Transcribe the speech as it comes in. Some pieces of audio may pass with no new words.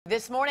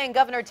This morning,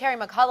 Governor Terry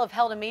McAuliffe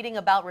held a meeting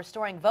about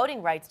restoring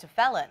voting rights to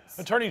felons.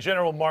 Attorney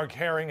General Mark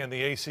Herring and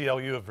the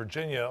ACLU of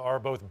Virginia are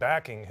both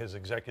backing his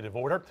executive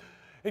order.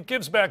 It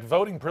gives back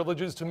voting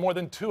privileges to more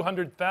than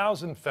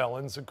 200,000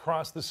 felons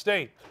across the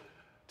state.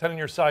 10 on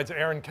your side's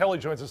Erin Kelly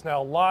joins us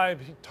now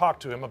live. He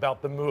talked to him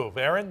about the move.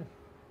 Erin?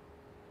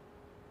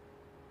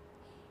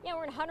 Yeah,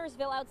 we're in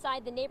Huntersville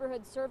outside the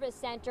Neighborhood Service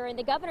Center, and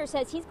the governor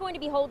says he's going to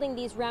be holding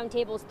these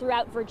roundtables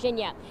throughout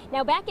Virginia.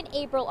 Now, back in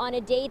April, on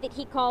a day that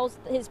he calls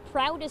his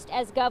proudest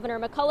as governor,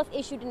 McAuliffe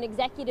issued an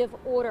executive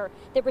order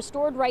that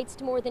restored rights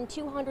to more than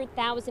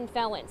 200,000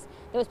 felons.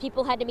 Those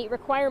people had to meet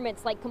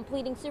requirements like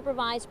completing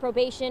supervised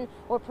probation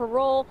or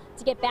parole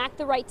to get back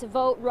the right to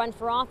vote, run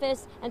for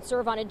office, and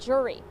serve on a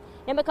jury.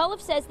 Now,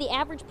 McAuliffe says the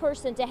average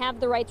person to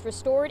have the rights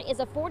restored is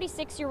a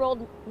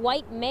 46-year-old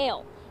white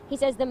male. He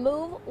says the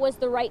move was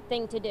the right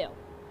thing to do.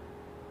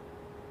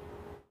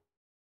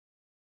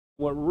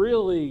 What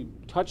really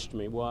touched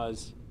me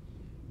was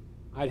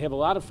I'd have a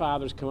lot of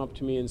fathers come up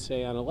to me and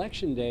say on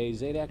election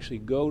days they'd actually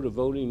go to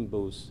voting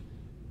booths,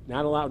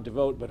 not allowed to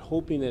vote, but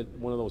hoping that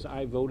one of those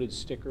I voted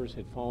stickers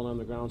had fallen on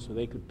the ground so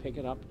they could pick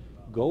it up,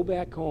 go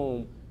back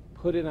home,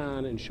 put it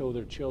on, and show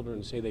their children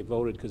and say they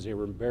voted because they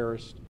were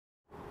embarrassed.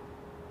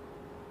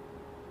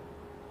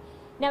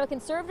 Now, a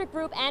conservative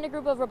group and a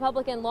group of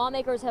Republican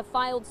lawmakers have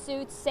filed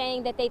suits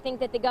saying that they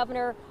think that the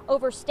governor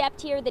overstepped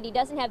here, that he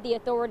doesn't have the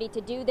authority to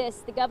do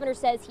this. The governor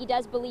says he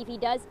does believe he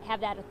does have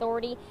that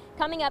authority.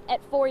 Coming up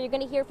at 4, you're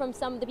going to hear from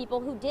some of the people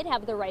who did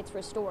have their rights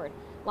restored.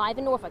 Live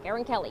in Norfolk,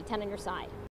 Erin Kelly, 10 on your side.